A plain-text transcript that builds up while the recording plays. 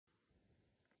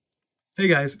Hey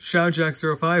guys,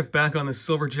 ShadowJack05 back on the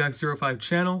SilverJack05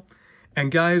 channel. And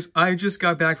guys, I just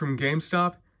got back from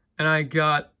GameStop and I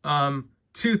got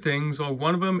two things. Well,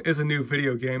 one of them is a new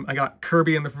video game. I got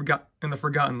Kirby in the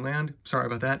Forgotten Land. Sorry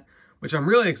about that, which I'm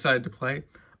really excited to play.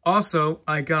 Also,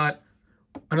 I got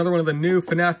another one of the new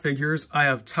FNAF figures. I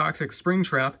have Toxic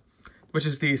Springtrap, which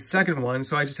is the second one,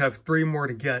 so I just have 3 more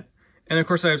to get. And of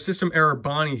course, I have System Error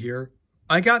Bonnie here.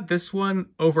 I got this one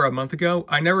over a month ago.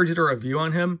 I never did a review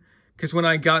on him, because when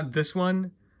I got this one,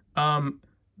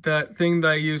 that thing that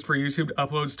I used for YouTube to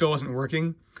upload still wasn't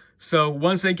working. So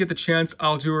once I get the chance,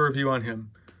 I'll do a review on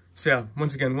him. So yeah,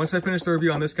 once again, once I finish the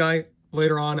review on this guy,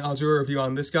 later on I'll do a review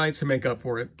on this guy to make up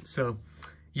for it. So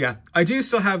yeah, I do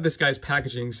still have this guy's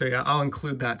packaging, so yeah, I'll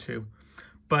include that too.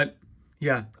 But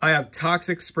yeah, I have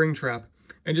Toxic Springtrap.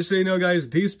 And just so you know guys,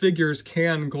 these figures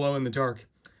can glow in the dark.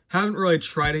 Haven't really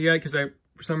tried it yet because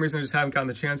for some reason I just haven't gotten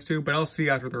the chance to, but I'll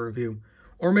see after the review.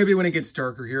 Or maybe when it gets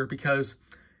darker here, because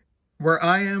where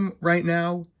I am right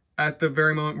now, at the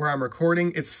very moment where I'm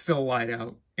recording, it's still light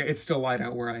out. It's still light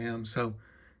out where I am. So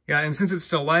yeah, and since it's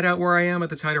still light out where I am at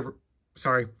the time of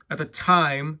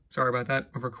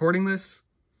recording this,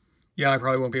 yeah, I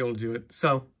probably won't be able to do it.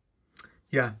 So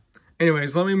yeah.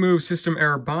 Anyways, let me move System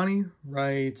Error Bonnie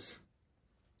right.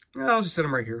 I'll just set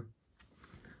him right here.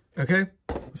 Okay,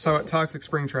 let's talk about Toxic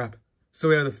Springtrap. So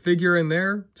we have the figure in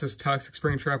there. It says Toxic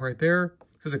Springtrap right there.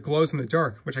 It says it glows in the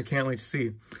dark, which I can't wait to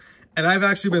see. And I've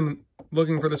actually been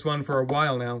looking for this one for a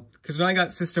while now, because when I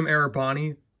got System Error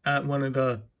Bonnie at one of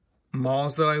the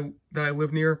malls that I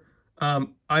live near,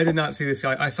 I did not see this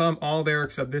guy. I saw them all there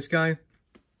except this guy.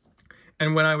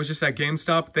 And when I was just at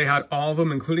GameStop, they had all of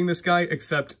them, including this guy,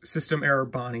 except System Error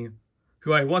Bonnie,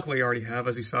 who I luckily already have,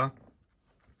 as you saw.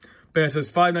 But it says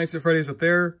Five Nights at Freddy's up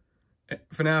there.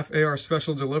 FNAF AR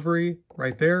Special Delivery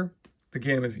right there. The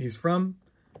game he's from.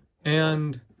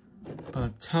 And on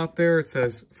the top there, it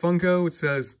says Funko. It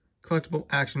says Collectible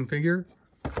Action Figure.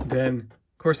 Then,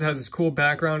 of course, it has this cool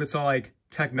background. It's all like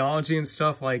technology and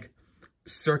stuff, like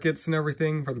circuits and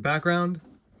everything for the background.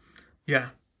 Yeah.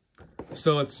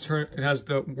 So let's turn, it has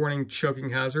the warning choking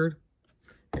hazard.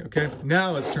 Okay,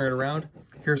 now let's turn it around.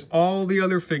 Here's all the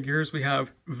other figures. We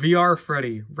have VR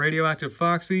Freddy, Radioactive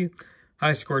Foxy,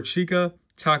 High Score Chica,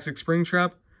 Toxic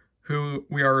Springtrap, who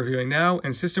we are reviewing now,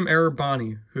 and System Error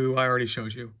Bonnie, who I already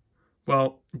showed you.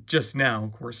 Well, just now,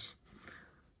 of course.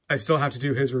 I still have to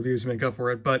do his reviews to make up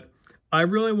for it, but I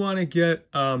really want to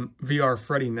get VR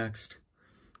Freddy next.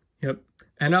 Yep.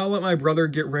 And I'll let my brother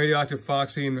get Radioactive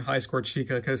Foxy and High Score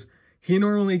Chica, because he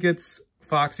normally gets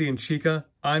Foxy and Chica.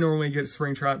 I normally get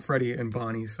Springtrap, Freddy, and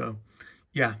Bonnie, so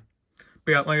yeah.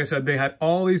 But yeah, like I said, they had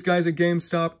all these guys at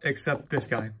GameStop except this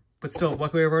guy. But still,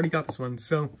 luckily I've already got this one.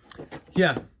 So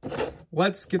yeah,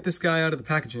 let's get this guy out of the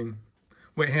packaging.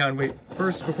 Wait, hang on, wait.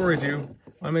 First, before I do, I want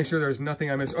to make sure there's nothing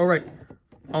I missed. Oh, right.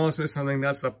 Almost missed something.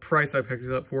 That's the price I picked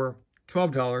it up for.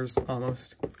 $12,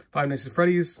 almost. Five Nights at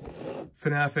Freddy's.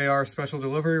 FNAF AR Special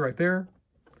Delivery right there.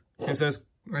 It says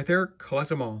right there, collect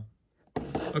them all.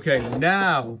 Okay,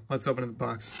 now let's open the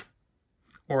box.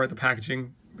 Or the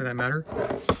packaging, for that matter.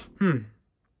 Let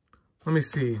me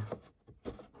see.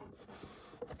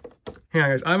 Hang on,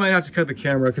 guys. I might have to cut the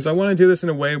camera because I want to do this in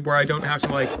a way where I don't have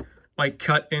to like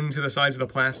cut into the sides of the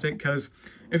plastic. Because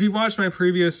if you watched my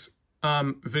previous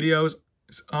videos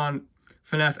on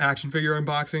FNAF action figure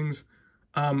unboxings,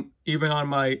 even on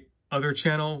my other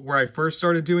channel where I first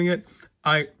started doing it,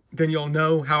 then you'll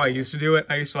know how I used to do it.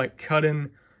 I used to like cut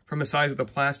in from the size of the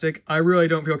plastic. I really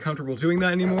don't feel comfortable doing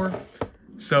that anymore.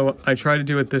 So I try to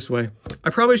do it this way. I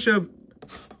probably should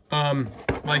have,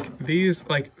 like these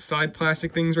like side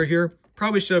plastic things right here,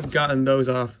 probably should have gotten those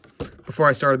off before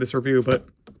I started this review, but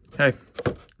hey,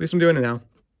 at least I'm doing it now.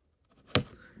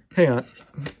 Hang on.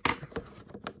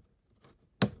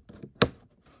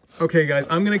 Okay guys,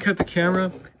 I'm gonna cut the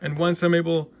camera, and once I'm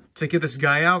able to get this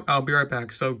guy out, I'll be right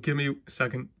back, so give me a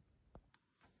second.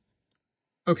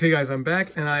 Okay guys, I'm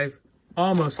back, and I've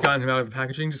almost gotten him out of the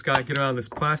packaging. Just gotta get him out of this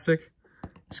plastic.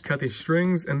 Just cut these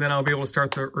strings, and then I'll be able to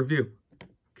start the review.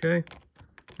 Okay,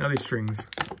 now these strings.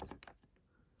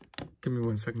 Give me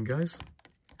 1 second, guys.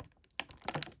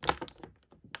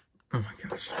 Oh my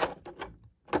gosh.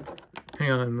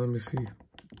 Hang on, let me see.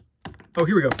 Oh,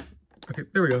 here we go. Okay,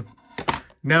 there we go.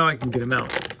 Now I can get him out.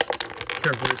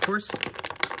 Carefully, of course.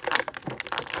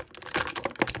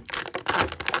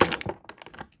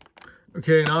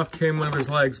 Okay, and off came one of his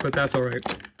legs, but that's all right.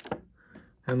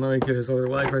 And let me get his other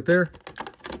leg right there.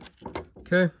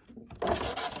 Okay.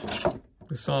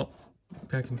 The salt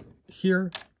back in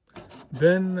here.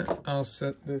 Then I'll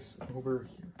set this over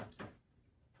here.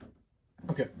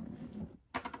 Okay.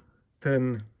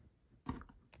 Then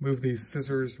move these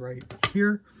scissors right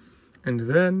here, and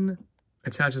then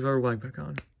attach his other leg back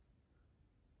on.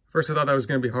 First I thought that was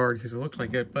going to be hard because it looked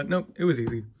like it, but nope, it was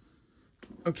easy.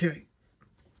 Okay.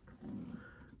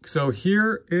 So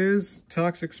here is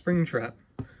Toxic Springtrap,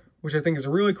 which I think is a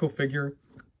really cool figure.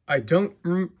 I don't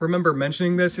remember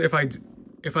mentioning this. If I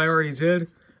already did,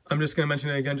 I'm just going to mention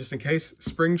it again just in case.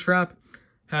 Springtrap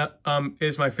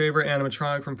is my favorite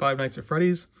animatronic from Five Nights at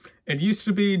Freddy's. It used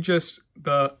to be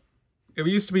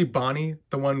Bonnie,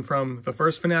 the one from the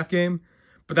first FNAF game,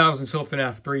 but that was until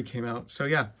FNAF 3 came out. So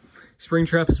yeah,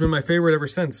 Springtrap has been my favorite ever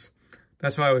since.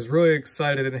 That's why I was really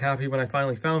excited and happy when I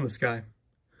finally found this guy.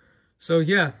 So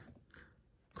yeah,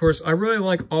 of course, I really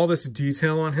like all this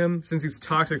detail on him since he's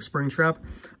Toxic Springtrap.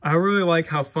 I really like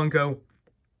how Funko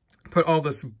put all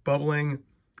this bubbling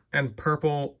and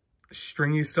purple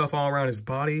stringy stuff all around his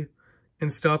body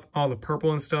and stuff, all the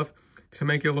purple and stuff, to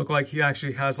make it look like he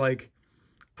actually has like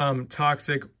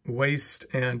toxic waste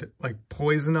and like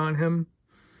poison on him.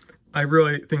 I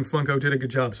really think Funko did a good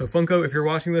job. So Funko, if you're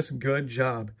watching this, good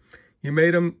job. You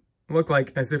made him look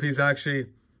like as if he's actually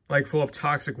like full of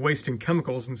toxic waste and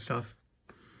chemicals and stuff.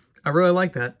 I really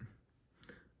like that.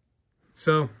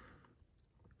 So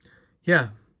yeah.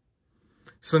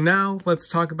 So now let's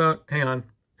talk about, hang on.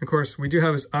 Of course, we do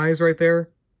have his eyes right there.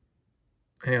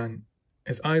 Hang on.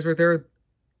 His eyes right there.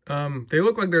 They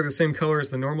look like they're the same color as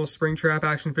the normal Springtrap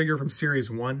action figure from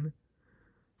Series 1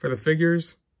 for the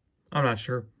figures. I'm not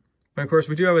sure. But of course,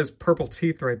 we do have his purple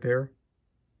teeth right there.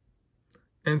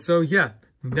 And so, yeah,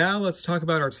 now let's talk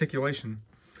about articulation.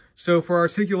 So for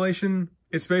articulation,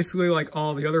 it's basically like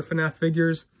all the other FNAF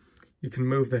figures. You can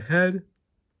move the head.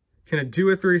 Can it do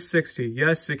a 360?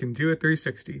 Yes, it can do a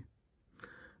 360.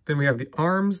 Then we have the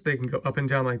arms. They can go up and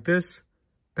down like this,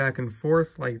 back and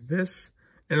forth like this.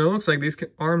 And it looks like these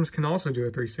arms can also do a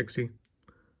 360.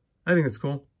 I think it's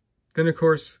cool. Then, of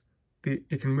course,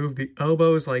 it can move the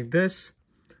elbows like this.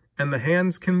 And the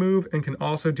hands can move and can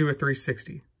also do a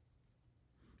 360.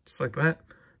 Just like that.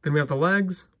 Then we have the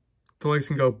legs. The legs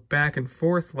can go back and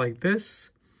forth like this.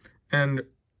 And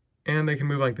they can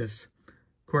move like this.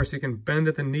 Of course, you can bend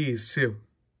at the knees too.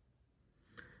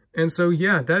 And so,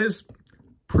 yeah, that is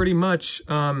pretty much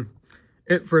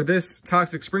it for this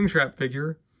Toxic Springtrap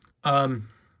figure.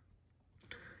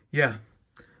 Yeah.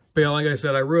 But yeah, like I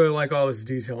said, I really like all this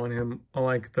detail on him. I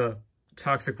like the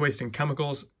toxic waste and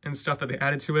chemicals and stuff that they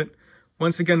added to it.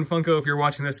 Once again, Funko, if you're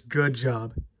watching this, good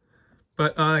job.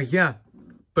 But yeah.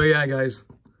 But yeah, guys,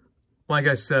 like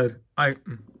I said, I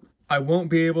won't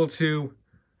be able to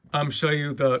show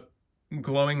you the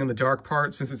glowing in the dark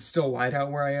part since it's still light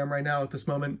out where I am right now at this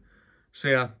moment. So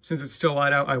yeah, since it's still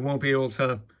light out, I won't be able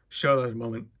to show that at the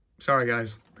moment. Sorry,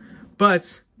 guys.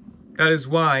 But that is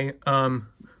why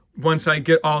once I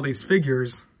get all these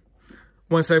figures,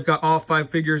 once I've got all 5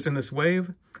 figures in this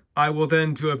wave, I will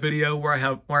then do a video where I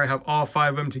have all 5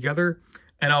 of them together,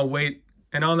 and I'll wait.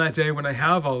 And on that day when I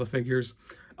have all the figures,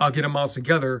 I'll get them all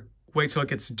together, wait till it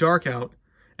gets dark out,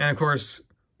 and of course,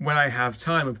 when I have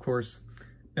time, of course,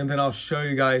 and then I'll show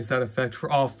you guys that effect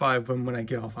for all 5 of them when I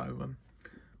get all 5 of them.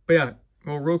 But yeah,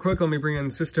 well, real quick, let me bring in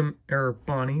System Error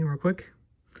Bonnie real quick.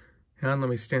 And let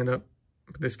me stand up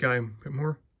this guy a bit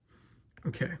more.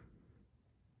 Okay.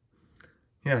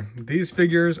 Yeah, these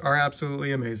figures are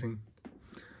absolutely amazing.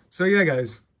 So yeah,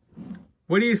 guys,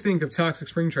 what do you think of Toxic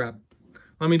Springtrap?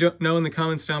 Let me know in the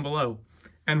comments down below.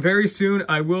 And very soon,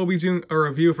 I will be doing a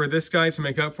review for this guy to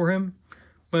make up for him.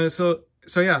 But so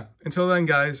yeah, until then,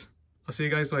 guys, I'll see you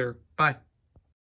guys later. Bye.